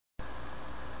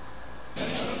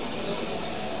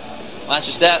Watch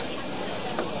your step.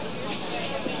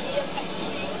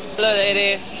 Hello,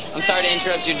 ladies. I'm sorry to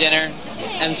interrupt your dinner.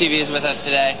 MTV is with us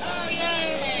today.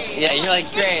 Yeah, you're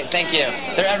like, great, thank you.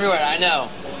 They're everywhere, I know.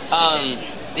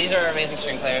 These are amazing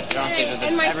string players. They're on stage with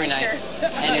us every night.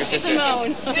 And your sister.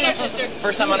 Simone.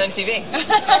 First time on MTV.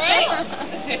 Alright.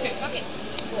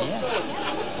 Yeah.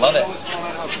 Love it.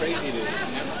 How crazy it is.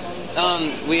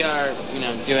 We are,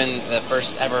 doing the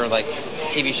first ever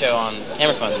TV show on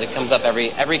camera phones. It comes up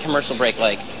every commercial break.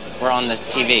 We're on the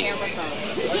TV.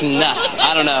 It's nuts.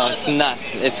 I don't know. It's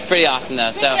nuts. It's pretty awesome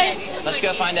though. So let's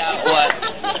go find out what.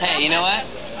 Hey, you know what?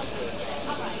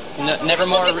 Never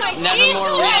more real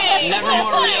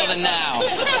than now.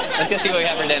 Let's go see what we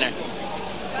have for dinner.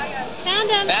 Found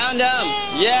him. Found him.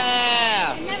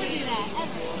 Yeah. Never do that.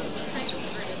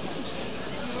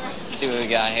 Let's see what we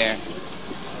got here.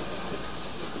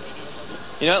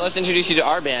 You know what? Let's introduce you to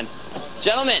our band.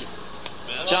 Gentlemen,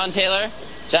 John Taylor,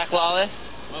 Jack Lawless.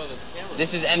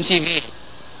 This is MTV.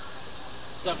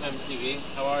 What's up, MTV?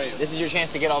 How are you? This is your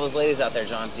chance to get all those ladies out there,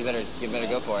 John, so you better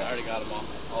go for it. I already got them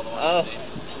all the Oh. ones.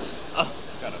 Oh.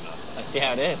 Got enough. Let's see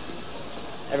how it is.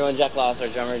 Everyone, Jack Lawless, our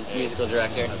drummer, musical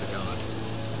director. How's it going?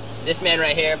 This man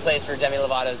right here plays for Demi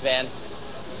Lovato's band.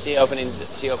 She opens the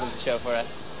show for us.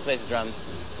 Plays the drums.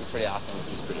 It's pretty awesome.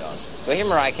 It's pretty awesome. Go hear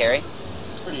Mariah Carey.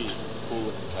 It's pretty cool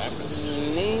with the cameras.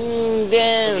 From a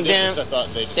Down, distance, I thought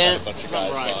they just had a bunch of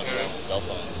guys following around with cell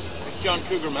phones. It's John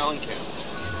Cougar Mellencamp.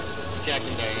 Jack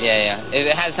and Diane.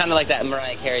 Yeah. It sounded like that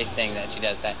Mariah Carey thing that she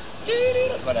does. That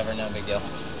whatever, no big deal.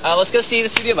 Let's go see the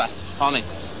studio bus. Follow me.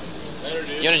 Later,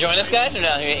 dude. You want to join us, guys, or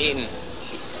no? You're eating.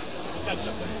 Are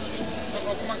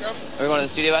we going to the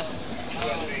studio bus?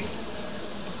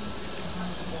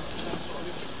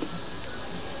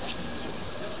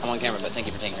 I'm on camera, but thank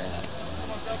you for taking care of that.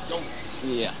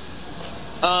 Yeah.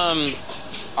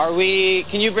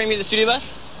 Can you bring me to the studio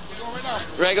bus?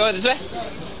 Right, go this way?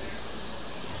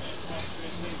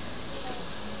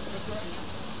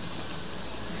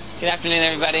 Good afternoon,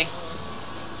 everybody.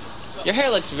 Your hair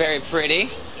looks very pretty.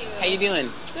 How you doing?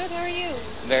 Good, how are you?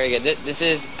 Very good. This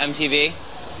is MTV.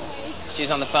 She's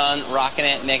on the phone, rocking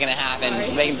it, making it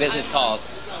happen, making business calls.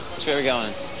 That's where we're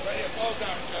going.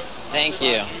 Thank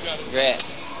you. Great.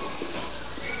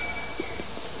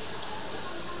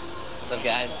 What's up,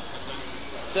 guys?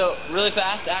 So, really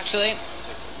fast, actually,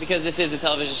 because this is a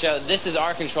television show, this is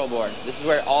our control board. This is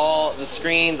where all the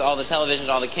screens, all the televisions,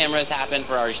 all the cameras happen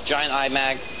for our giant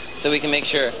iMac, so we can make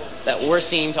sure that we're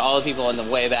seen to all the people in the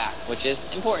way back, which is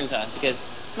important to us, because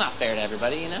it's not fair to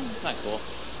everybody, you know? It's not cool.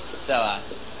 So,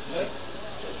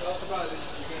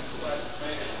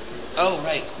 oh,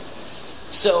 right.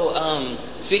 So,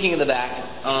 speaking of the back,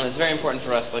 it's very important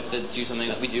for us, to do something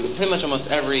that we do pretty much almost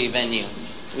every venue.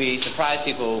 We surprise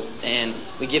people, and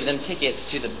we give them tickets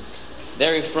to the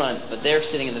very front, but they're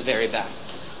sitting in the very back.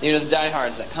 You know, the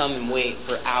diehards that come and wait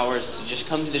for hours to just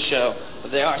come to the show,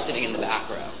 but they are sitting in the back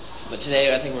row. But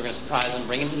today, I think we're going to surprise them,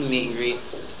 bring them to the meet and greet,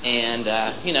 and,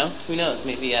 who knows,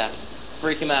 maybe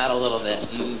freak them out a little bit,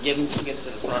 and give them tickets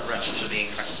to the front row for being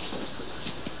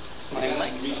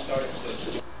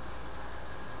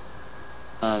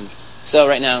So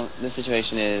right now, the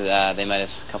situation is, a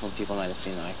couple of people might have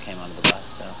seen that I came onto the bus,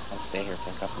 so I'll stay here for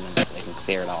a couple of minutes so they can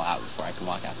clear it all out before I can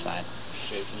walk outside.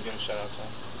 Shay, can you get a shout out, Tom?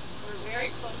 We're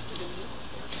very close to the meet.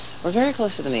 We're very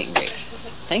close to the meet and greet.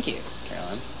 Thank you,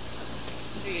 Carolyn.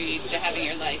 So you're used to having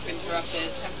your life interrupted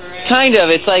temporarily? Kind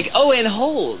of. It's like, oh, and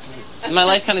hold. My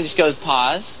life kind of just goes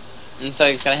pause, and so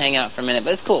I just got to hang out for a minute.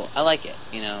 But it's cool. I like it.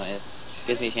 You know, it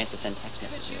gives me a chance to send text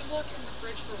messages. Did you look in the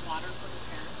fridge for water for the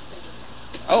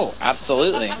parents? Oh,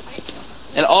 absolutely.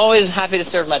 And always happy to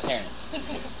serve my parents.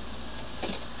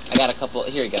 I got a couple.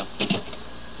 Here you go.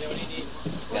 Yeah, what do you need?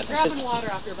 We're grabbing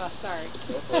water off your bus, sorry.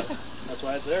 Go for it. That's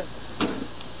why it's there.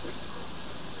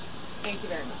 Thank you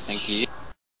very much. Thank you.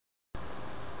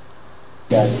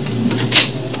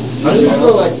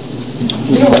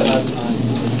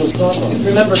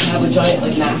 Remember to have a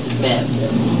giant masked man.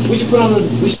 We should put on the.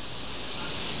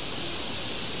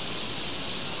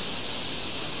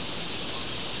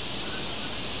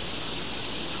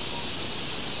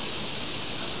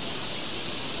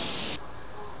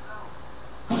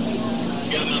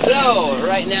 So,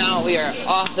 right now we are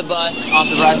off the bus, off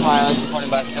the Rise Wireless recording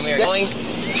bus, and we are going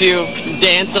to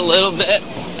dance a little bit,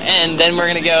 and then we're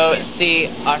going to go see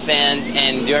our fans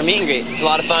and do our meet and greet. It's a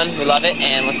lot of fun, we love it,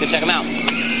 and let's go check them out.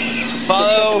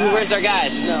 Follow, where's our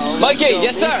guys? No, Mikey,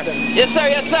 yes sir, yes sir,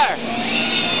 yes sir.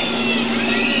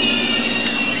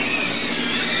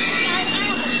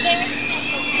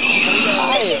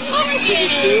 Hi. Good to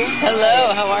see you.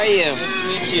 Hello, how are you? Nice to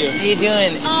meet you. How you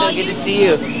doing? It's so good to see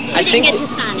you. I didn't get to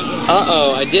sign it.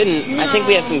 Uh-oh, I didn't. No. I think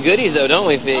we have some goodies, though, don't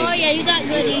we, Fee? Oh, yeah, you got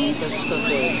goodies.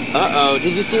 Uh-oh.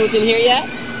 Did you see what's in here yet?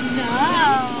 No.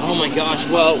 Oh, my gosh.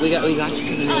 Well, we got you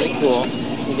something really cool.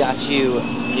 We got you a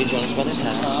new Jonas Brothers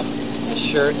hat, a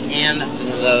shirt, and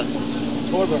the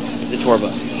tour book.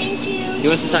 Thank you. You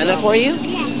want us to sign that for you?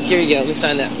 Yeah. Here you go. Let me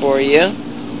sign that for you.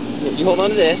 You hold on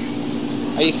to this.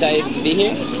 Are you excited to be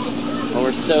here? Well,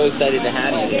 we're so excited to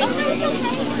have you.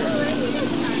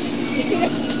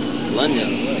 London.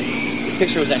 This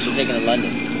picture was actually taken in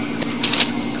London.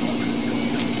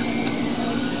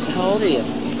 So how old are you?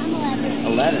 I'm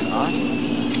 11. 11. Awesome.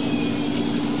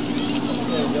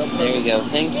 There you go.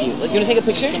 Thank you. Look, you want to take a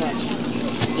picture?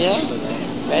 Yeah?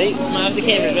 Ready? Smile at the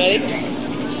camera. Ready?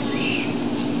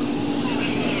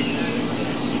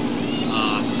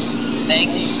 Awesome.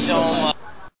 Thank you so much.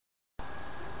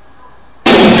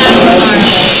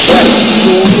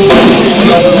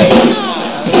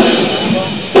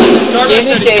 Excuse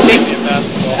me, Stacy. I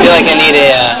feel like I need a,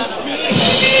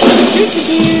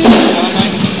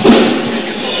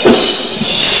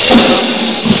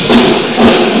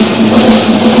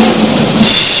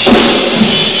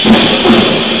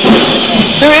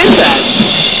 Who is that?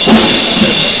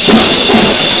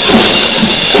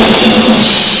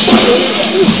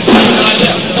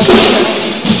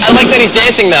 I like that he's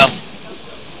dancing, though.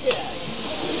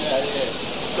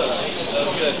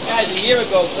 Guys, a year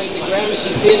ago played the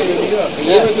Gramercy Theater in New York. A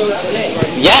year ago today.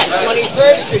 Yes.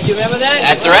 23rd Street, you remember that?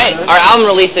 That's right. Our album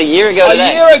released a year ago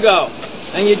today. A year ago.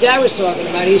 And your dad was talking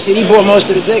about it. He said he bought most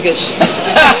of the tickets.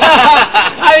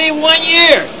 I mean, 1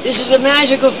 year. This is a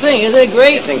magical thing. Isn't it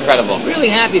great? It's incredible. Really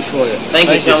happy for you.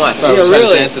 Thank you so much. Yeah,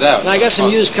 really. Dance it out. Now, I got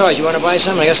some used cars. You want to buy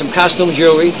some? I got some costume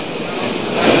jewelry.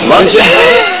 Love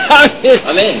it.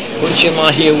 I'm in. Put your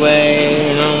money away,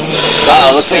 you know.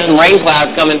 Uh-oh, looks like some rain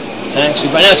clouds coming. Thanks.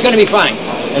 But now it's going to be fine.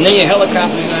 And then you're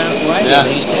helicoptering around, right? Yeah.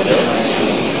 It's going to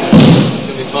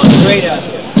be fun. Great out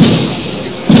here.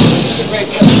 It's a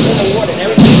great place. You're in the water, and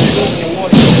everything you do in the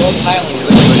water, you're all piling. You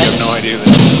have no idea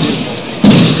that.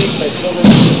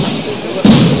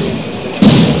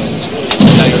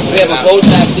 We have a boat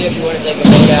back there if you want to take a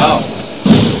boat out.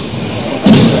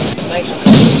 Thanks for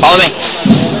coming. Follow me.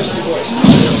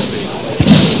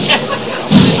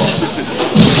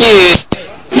 Excuse.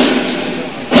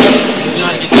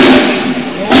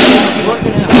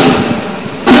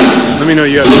 Let me know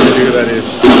you have no idea who that is.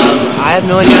 I have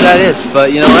no idea who that is, but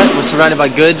you know what? We're surrounded by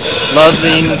good,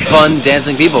 loving, fun,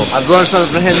 dancing people. I've learned something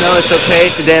from him, though. It's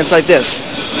okay to dance like this.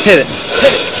 Hit it.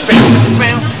 It's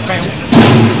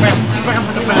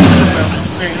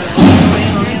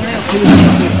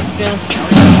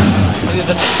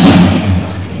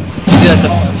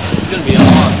gonna be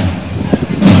on.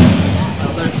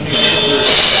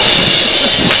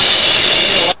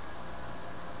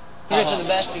 Concerts are the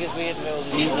best because we get to be able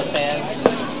to meet the fans.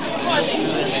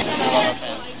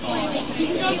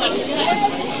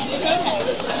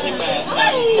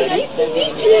 Hi, nice to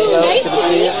meet you. Nice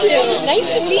to meet you. Nice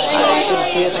to meet you. It's good to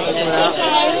see you. Thanks for coming out.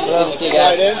 Love to see you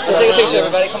guys. Let's take a picture,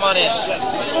 everybody. Come on in.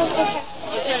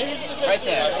 Right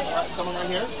there. Someone on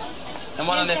here? And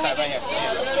one on this side, right here.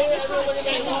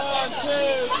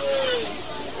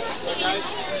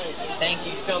 Thank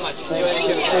you so much. Enjoy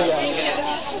the show.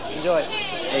 Enjoy.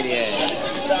 88.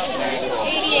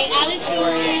 88. Alice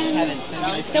Heaven, so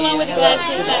good to see the one you. with the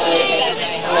glasses. Hello,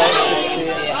 it's good to see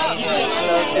you.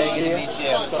 Hello, it's good to see you. Meet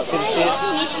you. It's good to see you.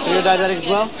 So you're diabetic as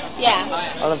well? Yeah.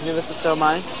 I don't know if you knew this, but so am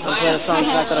I. I'm playing a song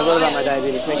tonight that I wrote about my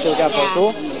diabetes. Make sure you look out for it.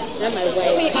 Cool? I'm my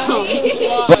way home.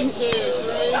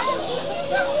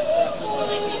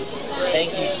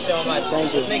 Thank you so much.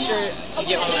 Thank you. Just make sure you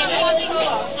get one of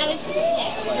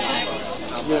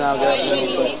You and I'll go out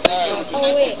real quick.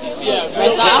 Oh, wait.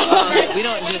 We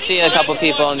don't just see a couple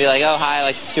people and be like, oh, hi,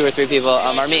 like 2 or 3 people.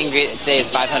 Our meet and greet today is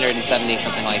 570,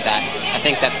 something like that. I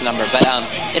think that's the number. But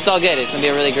it's all good. It's going to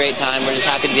be a really great time. We're just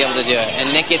happy to be able to do it.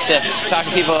 And Nick gets to talk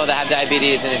to people that have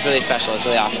diabetes, and it's really special. It's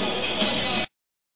really awesome.